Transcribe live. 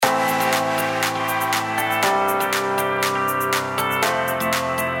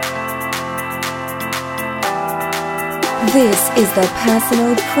This is the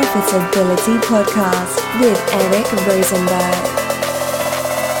Personal Profitability Podcast with Eric Rosenberg.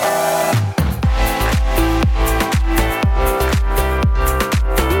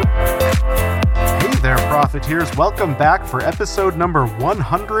 Hey there, Profiteers. Welcome back for episode number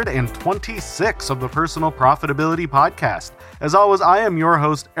 126 of the Personal Profitability Podcast. As always, I am your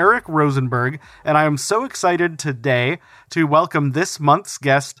host, Eric Rosenberg, and I am so excited today to welcome this month's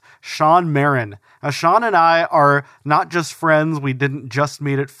guest, Shawn Marin. Shawn and I are not just friends. We didn't just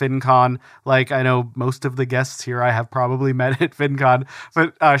meet at FinCon. Like I know most of the guests here I have probably met at FinCon.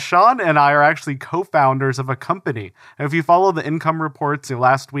 But Shawn and I are actually co-founders of a company. And if you follow the income reports,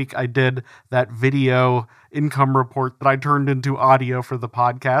 last week I did that video income report that I turned into audio for the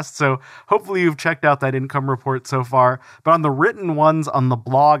podcast. So hopefully you've checked out that income report so far. But on the written ones on the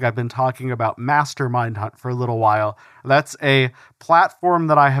blog, I've been talking about Mastermind Hunt for a little while. That's a platform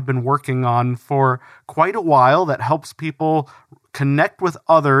that I have been working on for quite a while that helps people connect with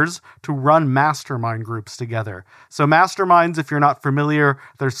others to run mastermind groups together. So masterminds, if you're not familiar,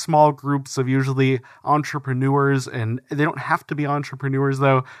 they're small groups of usually entrepreneurs, and they don't have to be entrepreneurs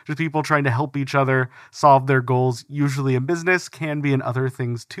though, just people trying to help each other solve their goals, usually in business, can be in other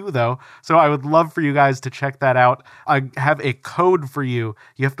things too though. So I would love for you guys to check that out. I have a code for you.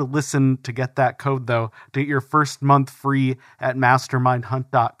 You have to listen to get that code though, to get your first month free at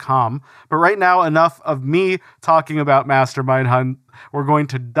mastermindhunt.com. But right now, enough of me talking about Mastermind Hunt. We're going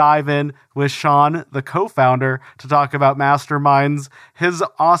to dive in with Shawn, the co-founder, to talk about masterminds, his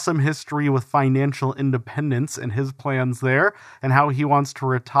awesome history with financial independence and his plans there, and how he wants to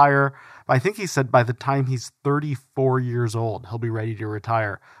retire. I think he said by the time he's 34 years old, he'll be ready to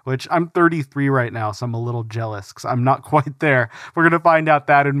retire, which I'm 33 right now, so I'm a little jealous because I'm not quite there. We're going to find out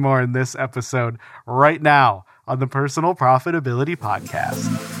that and more in this episode right now on the Personal Profitability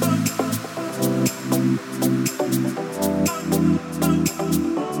Podcast.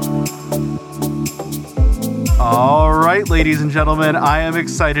 All right, ladies and gentlemen, I am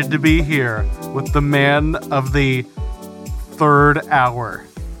excited to be here with the man of the third hour.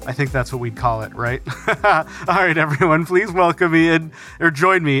 I think that's what we'd call it, right? All right, everyone, please welcome me in, or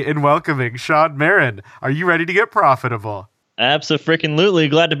join me in welcoming Shawn Marin. Are you ready to get profitable? Abso-freaking-lutely.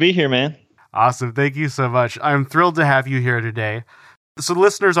 Glad to be here, man. Awesome. Thank you so much. I'm thrilled to have you here today. So the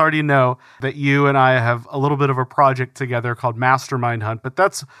listeners already know that you and I have a little bit of a project together called Mastermind Hunt, but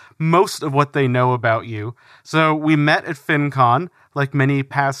that's most of what they know about you. So we met at FinCon, like many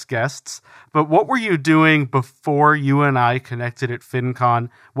past guests, but what were you doing before you and I connected at FinCon?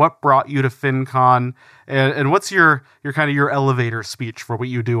 What brought you to FinCon? And what's your kind of your elevator speech for what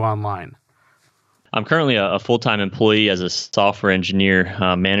you do online? I'm currently a full-time employee as a software engineer,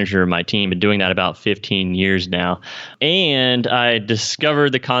 manager of my team. Been doing that about 15 years now. And I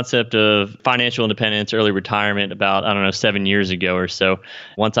discovered the concept of financial independence, early retirement about, 7 years ago or so.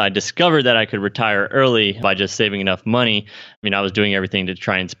 Once I discovered that I could retire early by just saving enough money, I was doing everything to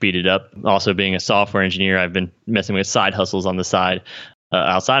try and speed it up. Also being a software engineer, I've been messing with side hustles on the side.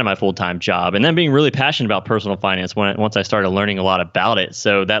 Outside of my full-time job, and then being really passionate about personal finance once I started learning a lot about it.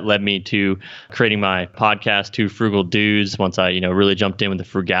 So that led me to creating my podcast, Two Frugal Dudes, once I, really jumped in with the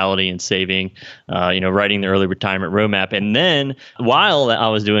frugality and saving, writing the early retirement roadmap. And then while I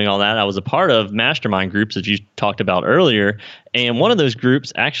was doing all that, I was a part of mastermind groups that you talked about earlier. And one of those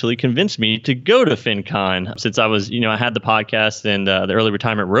groups actually convinced me to go to FinCon. Since I was, I had the podcast and the early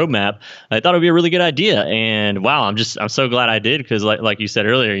retirement roadmap, I thought it would be a really good idea. And wow, I'm so glad I did, because like you said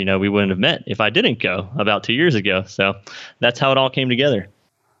earlier, we wouldn't have met if I didn't go about 2 years ago. So that's how it all came together.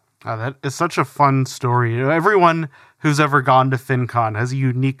 That is such a fun story. Everyone who's ever gone to FinCon has a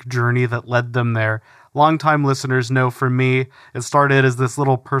unique journey that led them there. Longtime listeners know for me, it started as this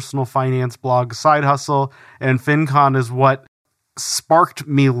little personal finance blog side hustle, and FinCon is what sparked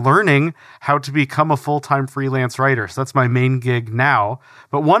me learning how to become a full-time freelance writer. So that's my main gig now.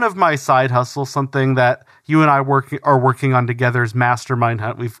 But one of my side hustles, something that you and I are working on together, is Mastermind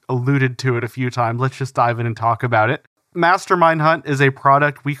Hunt. We've alluded to it a few times. Let's just dive in and talk about it. Mastermind Hunt is a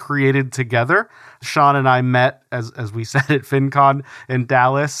product we created together. Shawn and I met, as we said, at FinCon in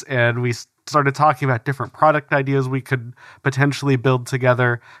Dallas, and we started talking about different product ideas we could potentially build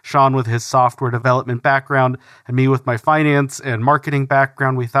together. Shawn with his software development background and me with my finance and marketing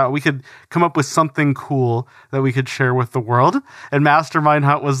background. We thought we could come up with something cool that we could share with the world. And Mastermind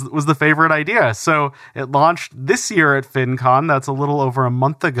Hunt was the favorite idea. So it launched this year at FinCon. That's a little over a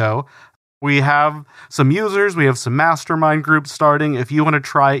month ago. We have some users. We have some mastermind groups starting. If you want to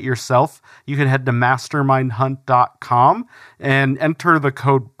try it yourself, you can head to mastermindhunt.com and enter the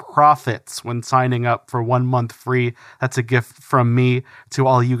code profits when signing up for 1 month free. That's a gift from me to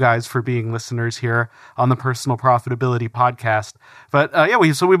all you guys for being listeners here on the Personal Profitability Podcast. But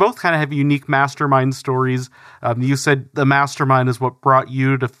we both kind of have unique mastermind stories. You said the mastermind is what brought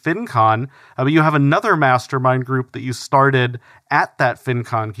you to FinCon, but you have another mastermind group that you started at that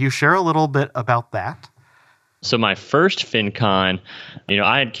FinCon. Can you share a little bit about that? So my first FinCon,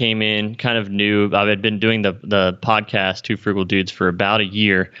 I had came in kind of new. I had been doing the podcast, Two Frugal Dudes, for about a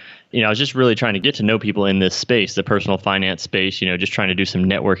year. I was just really trying to get to know people in this space, the personal finance space, just trying to do some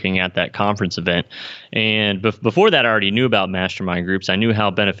networking at that conference event. And before that, I already knew about mastermind groups. I knew how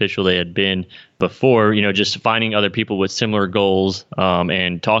beneficial they had been before, just finding other people with similar goals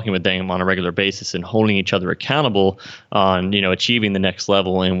and talking with them on a regular basis and holding each other accountable on, achieving the next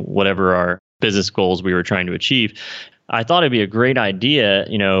level in whatever our business goals we were trying to achieve. I thought it'd be a great idea,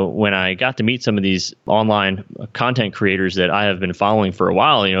 when I got to meet some of these online content creators that I have been following for a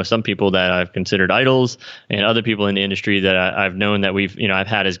while, some people that I've considered idols and other people in the industry that I've known that I've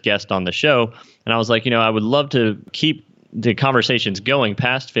had as guests on the show. And I was like, I would love to keep the conversations going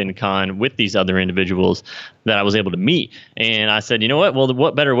past FinCon with these other individuals that I was able to meet. And I said,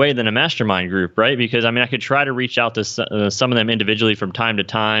 what better way than a mastermind group, right? Because I could try to reach out to some of them individually from time to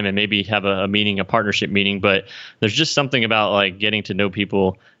time and maybe have a partnership meeting. But there's just something about like getting to know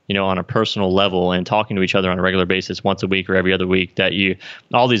people, on a personal level and talking to each other on a regular basis once a week or every other week that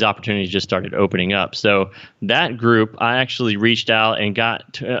all these opportunities just started opening up. So that group, I actually reached out and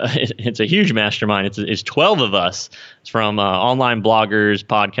it's a huge mastermind. It's 12 of us from online bloggers,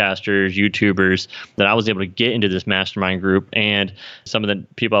 podcasters, YouTubers that I was able to get into this mastermind group. And some of the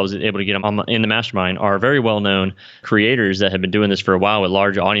people I was able to get in the mastermind are very well-known creators that have been doing this for a while with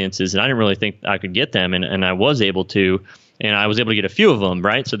large audiences. And I didn't really think I could get them. And I was able to. And I was able to get a few of them,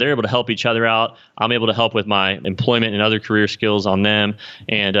 right? So they're able to help each other out. I'm able to help with my employment and other career skills on them.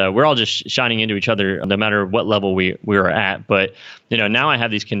 And we're all just shining into each other no matter what level we are at. But, now I have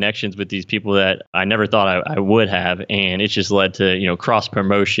these connections with these people that I never thought I would have. And it's just led to, cross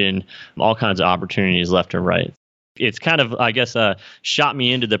promotion, all kinds of opportunities left and right. It's kind of, I guess, shot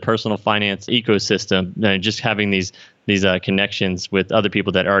me into the personal finance ecosystem, just having these connections with other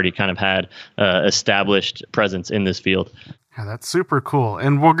people that already kind of had established presence in this field. Yeah, that's super cool.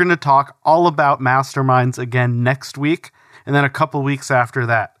 And we're going to talk all about masterminds again next week and then a couple weeks after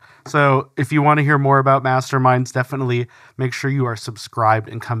that. So if you want to hear more about masterminds, definitely make sure you are subscribed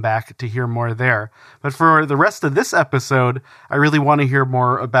and come back to hear more there. But for the rest of this episode, I really want to hear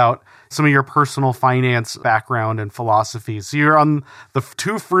more about some of your personal finance background and philosophies. So you're on the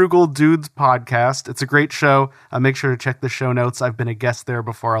Two Frugal Dudes podcast. It's a great show. Make sure to check the show notes. I've been a guest there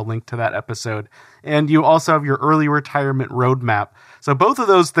before. I'll link to that episode. And you also have your early retirement roadmap. So both of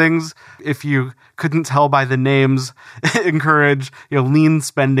those things, if you couldn't tell by the names, encourage lean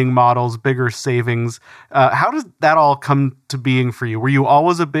spending models, bigger savings. How did that all come to being for you? Were you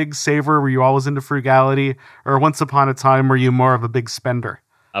always a big saver? Were you always into frugality? Or once upon a time, were you more of a big spender?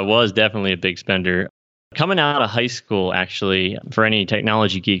 I was definitely a big spender. Coming out of high school, actually, for any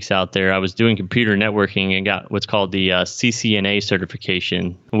technology geeks out there, I was doing computer networking and got what's called the CCNA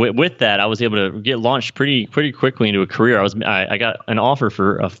certification. With that, I was able to get launched pretty quickly into a career. I got an offer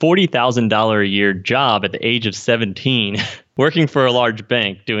for a $40,000 a year job at the age of 17. Working for a large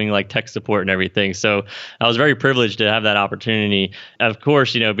bank, doing like tech support and everything. So I was very privileged to have that opportunity. Of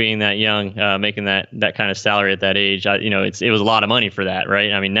course, being that young, making that kind of salary at that age, it was a lot of money for that,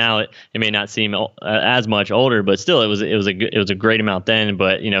 right? I mean, now it may not seem as much older, but still, it was a great amount then.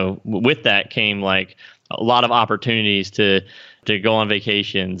 But with that came like a lot of opportunities to go on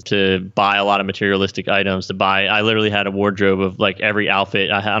vacations, to buy a lot of materialistic items, I literally had a wardrobe of like every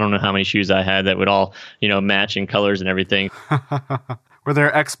outfit. I don't know how many shoes I had that would all, match in colors and everything. Were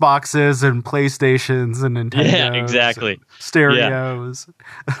there Xboxes and PlayStations and Nintendos? Yeah, exactly. Stereos.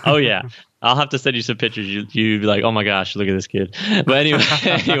 Yeah. Oh, yeah. I'll have to send you some pictures. You'd be like, oh my gosh, look at this kid. But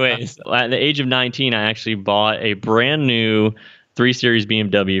anyways, at the age of 19, I actually bought a brand new 3 Series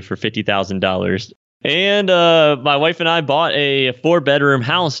BMW for $50,000. And my wife and I bought a 4-bedroom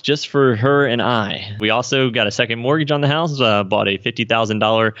house just for her and I. We also got a second mortgage on the house, bought a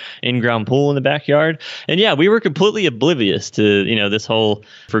 $50,000 in-ground pool in the backyard. And yeah, we were completely oblivious to, this whole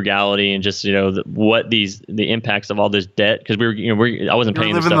frugality and just, the impacts of all this debt. Because I wasn't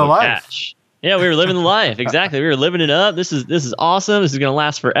paying this stuff with cash. Yeah, we were living the life. Exactly. We were living it up. This is awesome. This is going to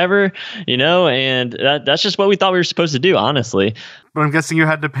last forever, and that's just what we thought we were supposed to do, honestly. But I'm guessing you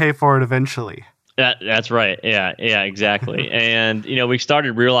had to pay for it eventually. That's right. Yeah, exactly. And, we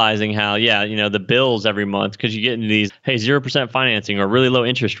started realizing how, the bills every month, because you get into these, hey, 0% financing or really low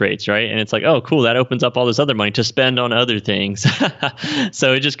interest rates, right? And it's like, oh, cool, that opens up all this other money to spend on other things.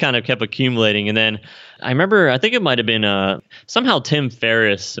 So it just kind of kept accumulating. And then I remember, I think it might have been somehow Tim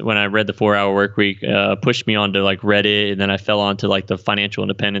Ferriss, when I read the 4 Hour Workweek, pushed me onto like Reddit, and then I fell onto like the financial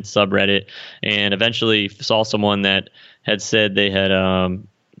independence subreddit, and eventually saw someone that had said they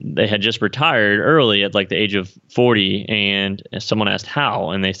had just retired early at like the age of 40, and someone asked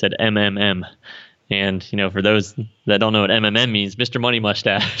how, and they said MMM. And, for those that don't know what MMM means, Mr. Money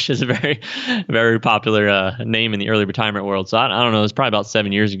Mustache is a very, very popular name in the early retirement world. So I don't know, it was probably about 7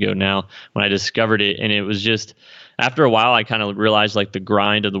 years ago now when I discovered it. And it was just, after a while, I kind of realized like the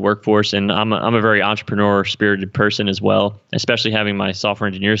grind of the workforce. And I'm a very entrepreneur spirited person as well, especially having my software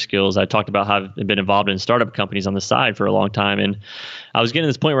engineer skills. I talked about how I've been involved in startup companies on the side for a long time. And I was getting to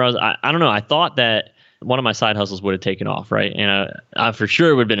this point where I don't know, I thought that one of my side hustles would have taken off, right? And I for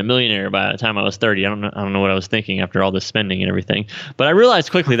sure would have been a millionaire by the time I was 30. I don't know what I was thinking after all this spending and everything. But I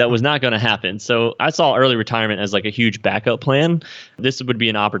realized quickly that was not going to happen. So I saw early retirement as like a huge backup plan. This would be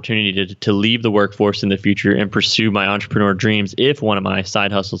an opportunity to leave the workforce in the future and pursue my entrepreneur dreams if one of my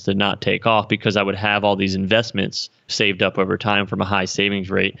side hustles did not take off, because I would have all these investments saved up over time from a high savings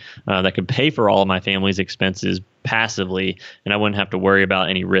rate that could pay for all of my family's expenses passively, and I wouldn't have to worry about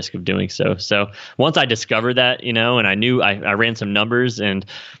any risk of doing so. So once I discovered that, and I knew I ran some numbers and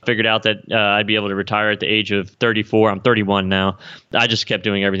figured out that I'd be able to retire at the age of 34. I'm 31 now. I just kept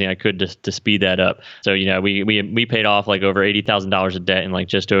doing everything I could to speed that up. So, we paid off like over $80,000 of debt in like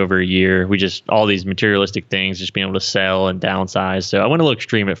just over a year. We just, all these materialistic things, just being able to sell and downsize. So I went a little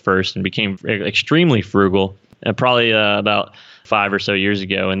extreme at first and became extremely frugal. Probably about 5 or so years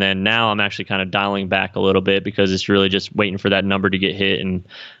ago. And then now I'm actually kind of dialing back a little bit, because it's really just waiting for that number to get hit. And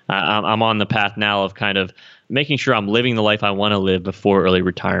I'm on the path now of kind of making sure I'm living the life I want to live before early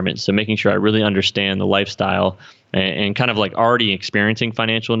retirement. So making sure I really understand the lifestyle and kind of like already experiencing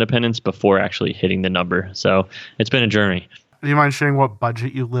financial independence before actually hitting the number. So it's been a journey. Do you mind sharing what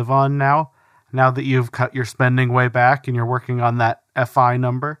budget you live on now that you've cut your spending way back and you're working on that FI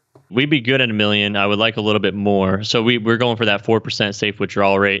number? We'd be good at $1 million. I would like a little bit more. So we're going for that 4% safe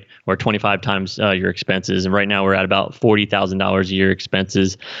withdrawal rate, or 25 times your expenses. And right now we're at about $40,000 a year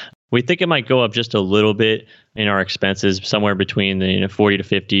expenses. We think it might go up just a little bit in our expenses, somewhere between the $40,000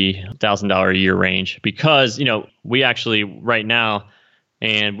 to $50,000 a year range, because we actually right now,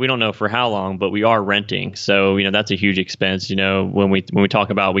 and we don't know for how long, but we are renting. So, that's a huge expense. When we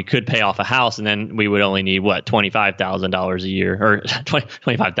talk about, we could pay off a house and then we would only need $25,000 a year, or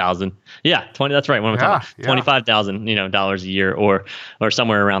 25,000. Yeah, 20. That's right. When we're talking $25,000, dollars a year, or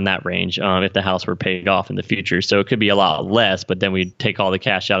somewhere around that range, if the house were paid off in the future. So it could be a lot less, but then we'd take all the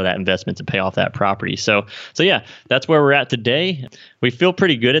cash out of that investment to pay off that property. So yeah, that's where we're at today. We feel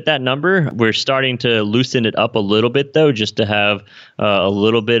pretty good at that number. We're starting to loosen it up a little bit though, just to have a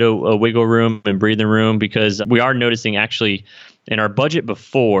little bit of a wiggle room and breathing room, because we are noticing actually in our budget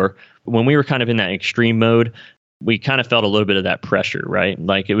before, when we were kind of in that extreme mode, we kind of felt a little bit of that pressure, right?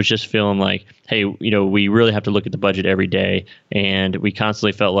 Like it was just feeling like, hey, we really have to look at the budget every day. And we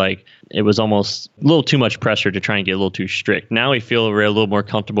constantly felt like it was almost a little too much pressure to try and get a little too strict. Now we feel we're a little more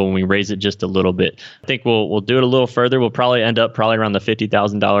comfortable when we raise it just a little bit. I think we'll do it a little further. We'll probably end up around the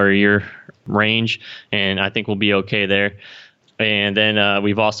 $50,000 a year range. And I think we'll be okay there. And then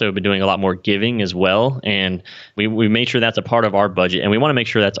we've also been doing a lot more giving as well. And we made sure that's a part of our budget. And we want to make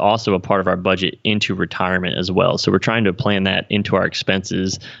sure that's also a part of our budget into retirement as well. So we're trying to plan that into our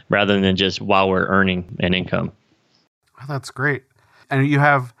expenses rather than just while we're earning an income. Oh, that's great. And you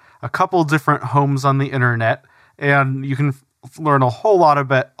have a couple different homes on the internet, and you can learn a whole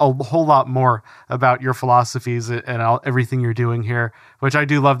lot more about your philosophies and everything you're doing here, which I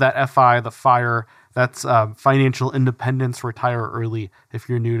do love that FI, the FIRE. That's Financial Independence, Retire Early, if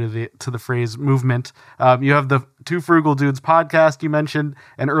you're new to the phrase movement. You have the Two Frugal Dudes podcast you mentioned,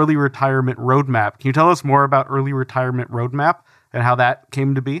 an early retirement roadmap. Can you tell us more about early retirement roadmap and how that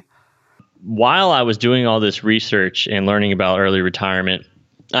came to be? While I was doing all this research and learning about early retirement,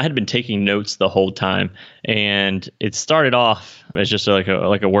 I had been taking notes the whole time, and it started off as just like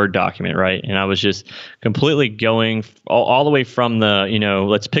a Word document, right? And I was just completely going all the way from the,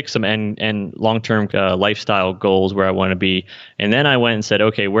 let's pick some and long-term lifestyle goals where I want to be. And then I went and said,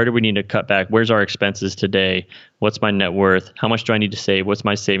 okay, where do we need to cut back? Where's our expenses today? What's my net worth? How much do I need to save? What's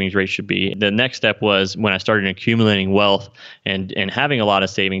my savings rate should be? The next step was when I started accumulating wealth and having a lot of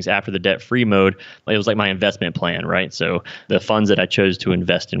savings after the debt-free mode, it was like my investment plan, right? So the funds that I chose to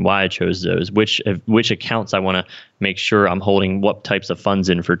invest in, why I chose those, which accounts I want to make sure I'm holding what types of funds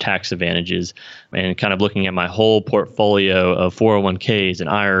in for tax advantages, and kind of looking at my whole portfolio of 401ks and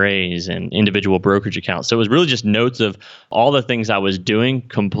IRAs and individual brokerage accounts. So it was really just notes of all the things I was doing,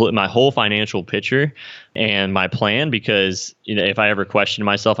 my whole financial picture and my plan, because if I ever questioned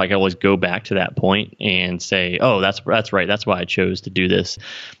myself, I could always go back to that point and say, oh, that's right. That's why I chose to do this.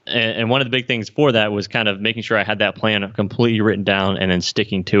 And one of the big things for that was kind of making sure I had that plan completely written down and then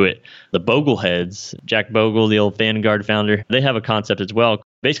sticking to it. The Bogleheads, Jack Bogle, the old Vanguard founder, they have a concept as well.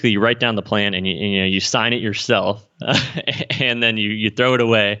 Basically, you write down the plan and you sign it yourself, and then you throw it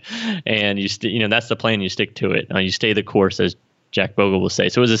away, and that's the plan. You stick to it. You stay the course, as Jack Bogle will say.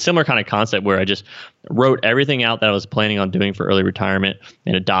 So it was a similar kind of concept where I just wrote everything out that I was planning on doing for early retirement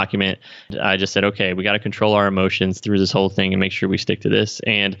in a document. I just said, okay, we got to control our emotions through this whole thing and make sure we stick to this.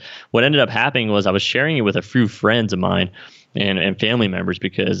 And what ended up happening was I was sharing it with a few friends of mine and family members,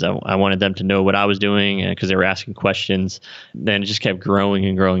 because I wanted them to know what I was doing, because they were asking questions. Then it just kept growing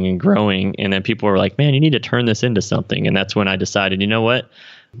and growing and growing. And then people were like, man, you need to turn this into something. And that's when I decided, you know what?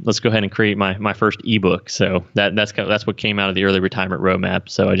 Let's go ahead and create my first ebook. So that's what came out of the early retirement roadmap.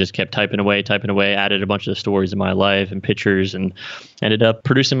 So I just kept typing away, added a bunch of the stories of my life and pictures, and ended up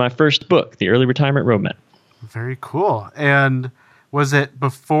producing my first book, The Early Retirement Roadmap. Very cool. And was it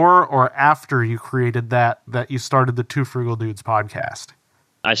before or after you created that you started the Two Frugal Dudes podcast?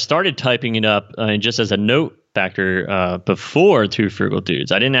 I started typing it up just as a note factor before Two Frugal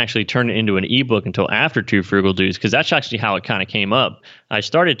Dudes. I didn't actually turn it into an ebook until after Two Frugal Dudes, because that's actually how it kind of came up. I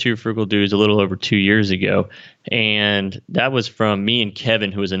started Two Frugal Dudes a little over 2 years ago, and that was from me and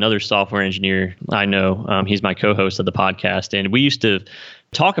Kevin, who is another software engineer I know. He's my co-host of the podcast, and we used to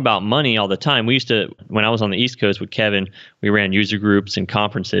talk about money all the time. We used to, when I was on the East Coast with Kevin, we ran user groups and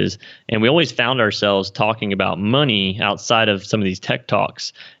conferences, and we always found ourselves talking about money outside of some of these tech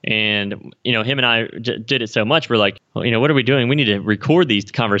talks. And, him and I did it so much, we're like, well, what are we doing? We need to record these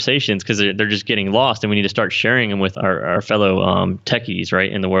conversations, because they're just getting lost, and we need to start sharing them with our fellow techies,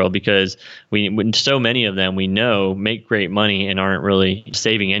 right, in the world, because so many of them we know make great money and aren't really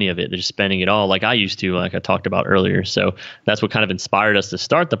saving any of it. They're just spending it all, like I used to, like I talked about earlier. So that's what kind of inspired us to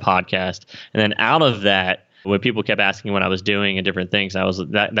start the podcast. And then out of that, when people kept asking what I was doing and different things,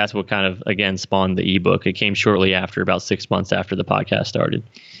 that's what kind of, again, spawned the ebook. It came shortly after, about 6 months after the podcast started.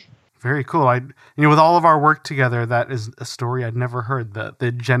 Very cool. With all of our work together, that is a story I'd never heard,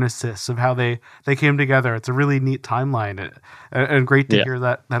 the genesis of how they came together. It's a really neat timeline, and great to hear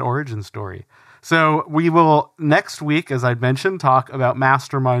that origin story. So we will, next week, as I'd mentioned, talk about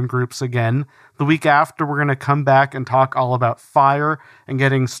mastermind groups again. The week after, we're going to come back and talk all about FIRE and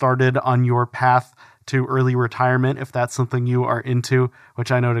getting started on your path to early retirement, if that's something you are into,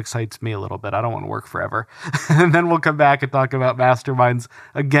 which I know it excites me a little bit. I don't want to work forever. And then we'll come back and talk about masterminds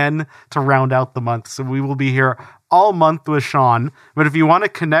again to round out the month. So we will be here all month with Sean. But if you want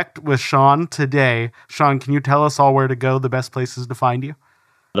to connect with Sean today, Sean, can you tell us all where to go, the best places to find you?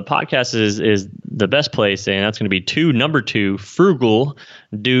 The podcast is the best place, and that's going to be 2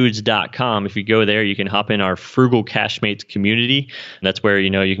 frugaldudes.com. If you go there, you can hop in our Frugal Cashmates community. That's where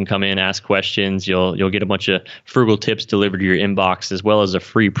you can come in, ask questions. You'll get a bunch of frugal tips delivered to your inbox, as well as a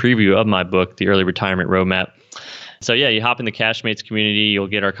free preview of my book, The Early Retirement Roadmap. So you hop in the Cashmates community. You'll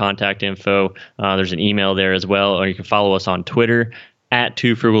get our contact info. There's an email there as well, or you can follow us on Twitter at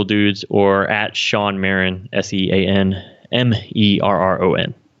 2 Frugal Dudes or at Sean Merron,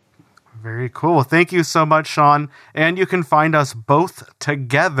 SeanMerron. Very cool. Thank you so much, Sean. And you can find us both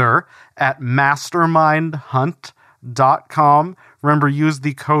together at mastermindhunt.com. Remember, use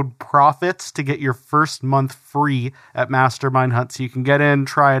the code PROFITS to get your first month free at Mastermind Hunt, so you can get in,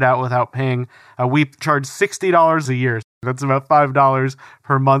 try it out without paying. We charge $60 a year. That's about $5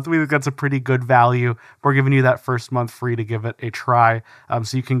 per month. We think that's a pretty good value. We're giving you that first month free to give it a try,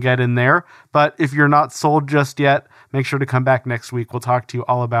 so you can get in there. But if you're not sold just yet, make sure to come back next week. We'll talk to you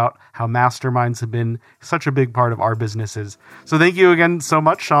all about how masterminds have been such a big part of our businesses. So thank you again so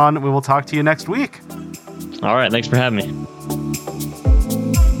much, Sean. We will talk to you next week. All right. Thanks for having me.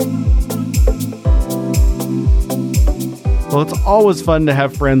 Well, it's always fun to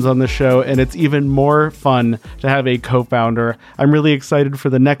have friends on the show, and it's even more fun to have a co-founder. I'm really excited for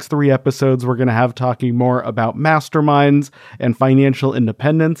the next 3 episodes we're going to have talking more about masterminds and financial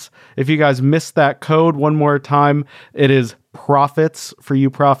independence. If you guys missed that code one more time, it is PROFITS for you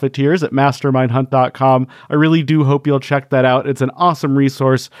profiteers at mastermindhunt.com. I really do hope you'll check that out. It's an awesome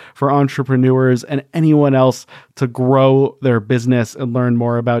resource for entrepreneurs and anyone else to grow their business and learn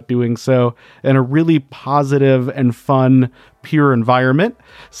more about doing so in a really positive and fun, pure environment.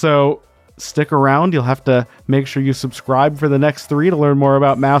 So stick around. You'll have to make sure you subscribe for the next 3 to learn more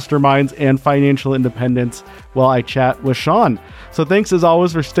about masterminds and financial independence while I chat with Sean. So thanks as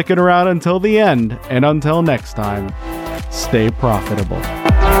always for sticking around until the end. And until next time, stay profitable.